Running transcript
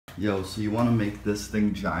Yo, so you want to make this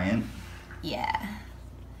thing giant? Yeah.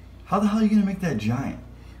 How the hell are you gonna make that giant?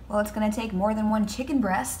 Well, it's gonna take more than one chicken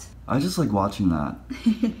breast. I just like watching that.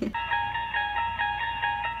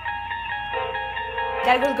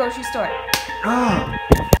 Gotta go to the grocery store. Ah!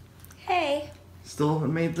 Hey. Still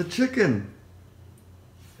haven't made the chicken.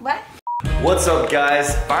 What? What's up,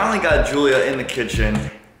 guys? Finally got Julia in the kitchen.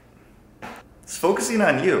 It's focusing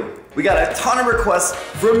on you. We got a ton of requests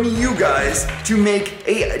from you guys to make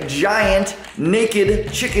a giant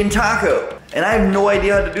naked chicken taco. And I have no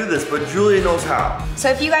idea how to do this, but Julia knows how. So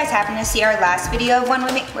if you guys happen to see our last video of one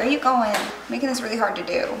we made, where are you going? Making this really hard to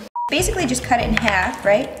do. Basically just cut it in half,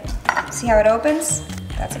 right? See how it opens?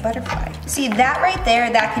 That's a butterfly. See that right there,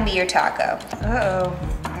 that can be your taco. Uh-oh,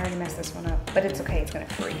 I already messed this one up, but it's okay, it's gonna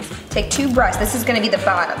freeze. Take 2 breasts, this is gonna be the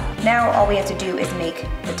bottom. Now all we have to do is make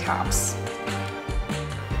the tops.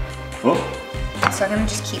 Oh. So I'm gonna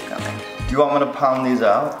just keep going. Do you want me to pound these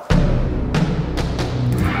out?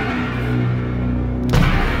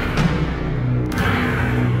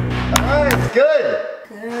 Alright, good.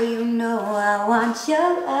 Girl, you know I want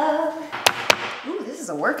your love. Ooh, this is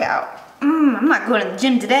a workout. I'm not going to the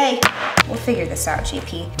gym today. We'll figure this out,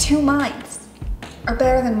 JP. 2 minds are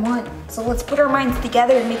better than 1. So let's put our minds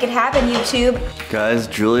together and make it happen, YouTube. Guys,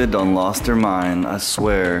 Julia done lost her mind, I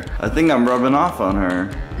swear. I think I'm rubbing off on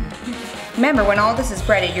her. Remember, when all this is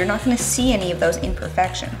breaded, you're not gonna see any of those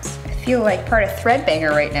imperfections. I feel like part of Threadbanger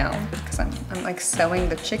right now, because I'm like sewing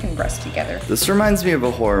the chicken breast together. This reminds me of a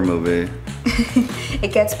horror movie.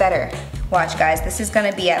 It gets better. Watch, guys, this is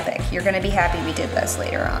gonna be epic. You're gonna be happy we did this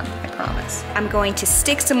later on, I promise. I'm going to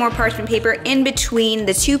stick some more parchment paper in between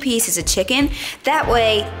the 2 pieces of chicken. That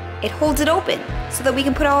way, it holds it open so that we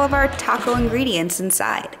can put all of our taco ingredients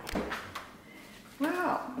inside.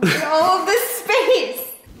 Wow, look at all of this space.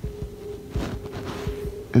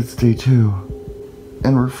 It's day 2,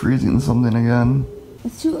 and we're freezing something again.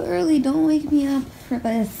 It's too early, don't wake me up for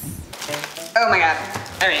this. Oh my God,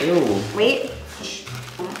 all right. Ew. Wait,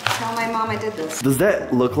 don't tell my mom I did this. Does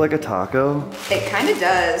that look like a taco? It kind of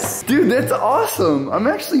does. Dude, that's awesome. I'm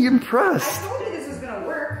actually impressed. I told you this was gonna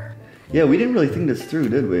work. Yeah, we didn't really think this through,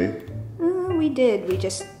 did we? We did, we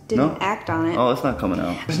just didn't act on it. Oh, it's not coming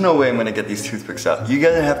out. There's no way I'm gonna get these toothpicks out. You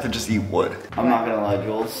guys have to just eat wood. I'm not gonna lie,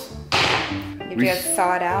 Jules. You have to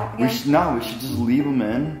thaw it out again? We should just leave them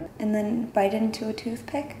in. And then bite into a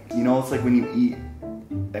toothpick? You know, it's like when you eat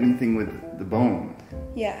anything with the bone.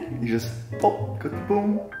 Yeah. You just, cut the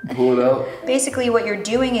bone, pull it out. Basically what you're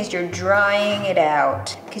doing is you're drying it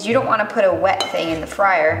out. Because you don't want to put a wet thing in the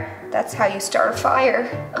fryer. That's how you start a fire.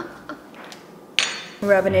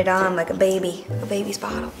 Rubbing it on like a baby's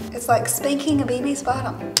bottom. It's like spanking a baby's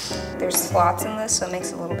bottom. There's slots in this, so it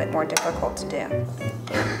makes it a little bit more difficult to do.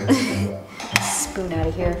 Spoon out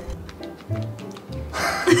of here.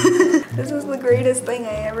 This is the greatest thing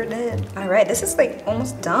I ever did. All right, this is like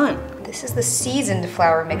almost done. This is the seasoned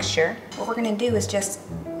flour mixture. What we're gonna do is just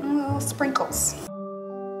little sprinkles.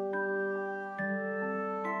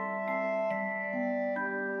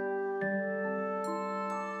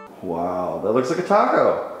 Wow, that looks like a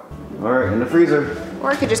taco. All right, in the freezer.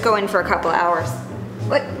 Or it could just go in for a couple of hours.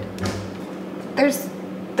 Look,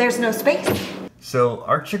 there's no space. So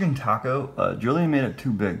our chicken taco, Julia made it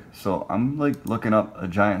too big. So I'm like looking up a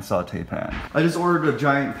giant saute pan. I just ordered a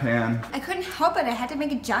giant pan. I couldn't help it, I had to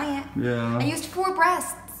make it giant. Yeah. I used 4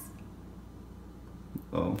 breasts.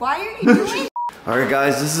 Oh. Why are you doing? All right,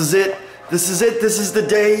 guys, this is it. This is it. This is the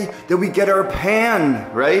day that we get our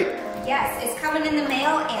pan, right? Yes, it's coming in the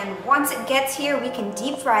mail, and once it gets here, we can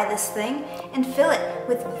deep fry this thing and fill it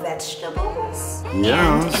with vegetables and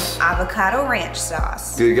an avocado ranch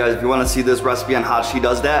sauce. Dude, guys, if you want to see this recipe on how she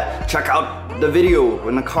does that, check out the video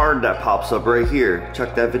in the card that pops up right here.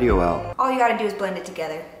 Check that video out. All you gotta do is blend it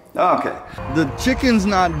together. Okay. The chicken's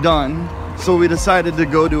not done, so we decided to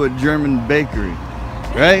go to a German bakery,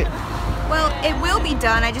 right? Well, it will be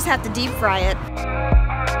done. I just have to deep fry it.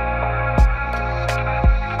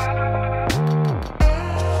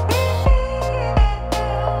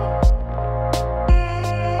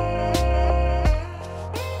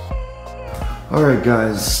 All right,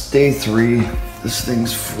 guys, day 3. This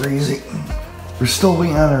thing's freezing. We're still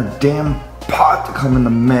waiting on our damn pot to come in the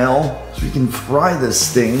mail so we can fry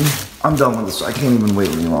this thing. I'm done with this. I can't even wait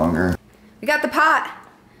any longer. We got the pot.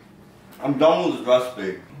 I'm done with this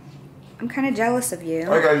recipe. I'm kind of jealous of you.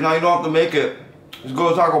 All right, guys, now you don't have to make it. Just go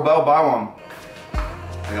to Taco Bell, buy one.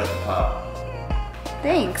 I got the pot.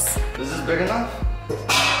 Thanks. Is this big enough?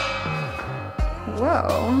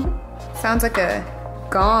 Whoa. Sounds like a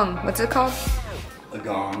gong. What's it called? A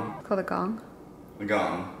gong. Called a gong? A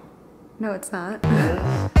gong. No, it's not.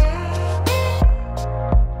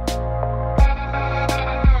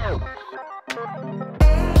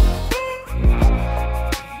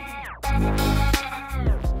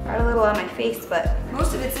 face, but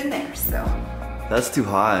most of it's in there, so. That's too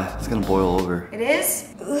high. It's gonna boil over. It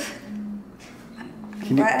is? Ugh.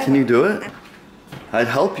 Can you do it? I'd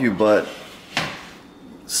help you, but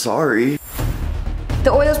sorry.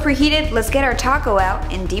 The oil's preheated. Let's get our taco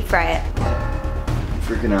out and deep fry it. I'm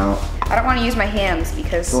freaking out. I don't want to use my hands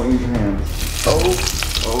because. Don't use your hands. Oh,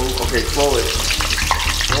 okay, slowly.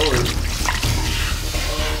 Slowly.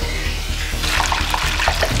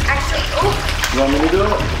 Actually, oh. You want me to do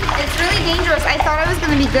it? It's really dangerous. I thought I was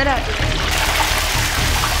going to be good at it.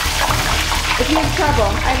 If you have trouble,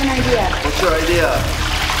 I have an idea. What's your idea?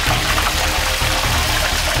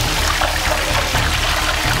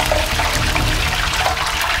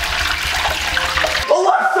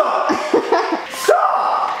 Alexa!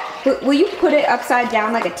 Stop! Will you put it upside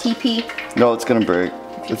down like a teepee? No, it's gonna break.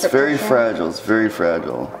 It's very fragile. It's very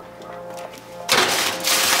fragile.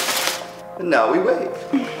 And now we wait.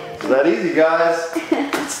 It's that easy, guys.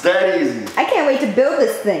 It's that easy. I can't wait to build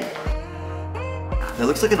this thing. It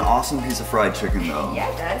looks like an awesome piece of fried chicken, though. Yeah,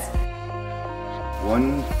 it does.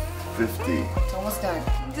 150. It's almost done.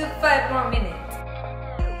 Do 5 more minutes.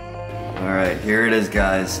 All right, here it is,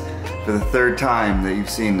 guys. For the 3rd time that you've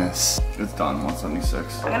seen this. It's done,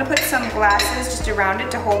 176. I'm gonna put some glasses just around it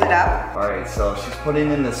to hold it up. All right, so she's putting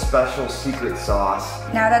in the special secret sauce.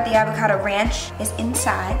 Now that the avocado ranch is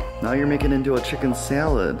inside. Now you're making it into a chicken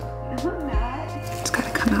salad. No, I'm not. It's gotta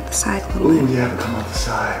come out the side a little bit. Ooh, yeah, come out the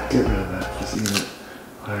side. Get rid of that, just eat it.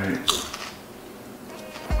 All right.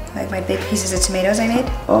 Like my big pieces of tomatoes I made?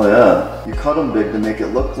 Oh yeah. You cut them big to make it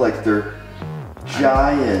look like they're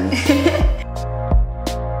giant.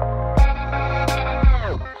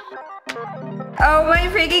 Oh my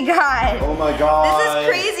freaking god. Oh my god. This is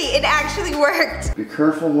crazy. It actually worked. Be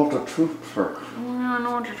careful with the toothpick. I don't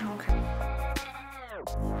know what you're talking.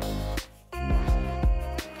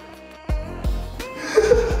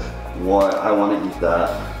 What? I want to eat that.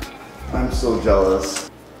 I'm so jealous.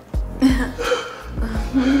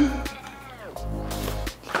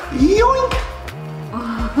 Yoink!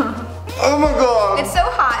 Oh my god! It's so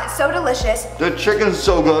hot, it's so delicious. The chicken's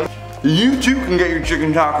so good. You too can get your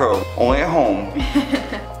chicken taco, only at home.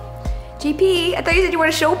 GP, I thought you said you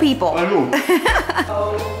want to show people. I know.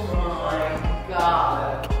 Oh my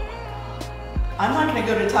god. I'm not gonna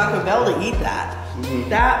go to Taco Bell to eat that. Mm-hmm.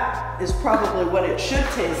 That is probably what it should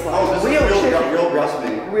taste like. Oh, this is real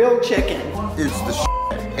recipe. Real chicken. It's the shit.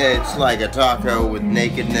 It's like a taco with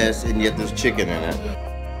nakedness and yet there's chicken in it.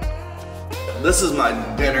 This is my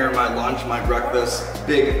dinner, my lunch, my breakfast.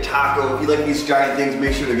 Big taco. If you like these giant things,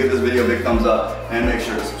 make sure to give this video a big thumbs up and make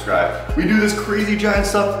sure to subscribe. We do this crazy giant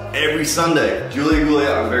stuff every Sunday.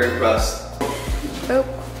 Julia, I'm very impressed. Oh,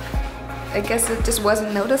 I guess it just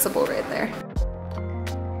wasn't noticeable right there.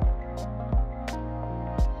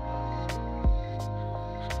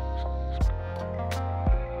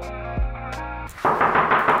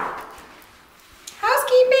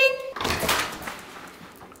 Housekeeping.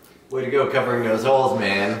 Way to go covering those holes,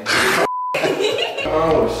 man.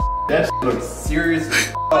 Oh, that looks serious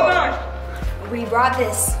as We brought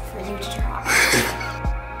this for you to try.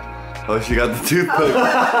 Oh, she got the toothpick.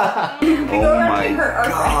 Oh my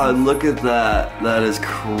god, look at that. That is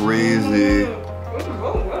crazy.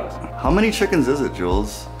 How many chickens is it,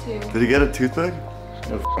 Jules? 2. Did he get a toothpick?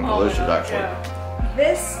 It's delicious, actually.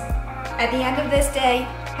 This, at the end of this day,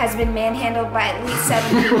 has been manhandled by at least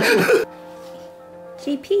 7 people.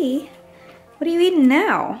 GP, what are you eating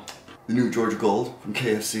now? The new George Gold from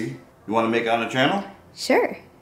KFC. You want to make it on a channel? Sure.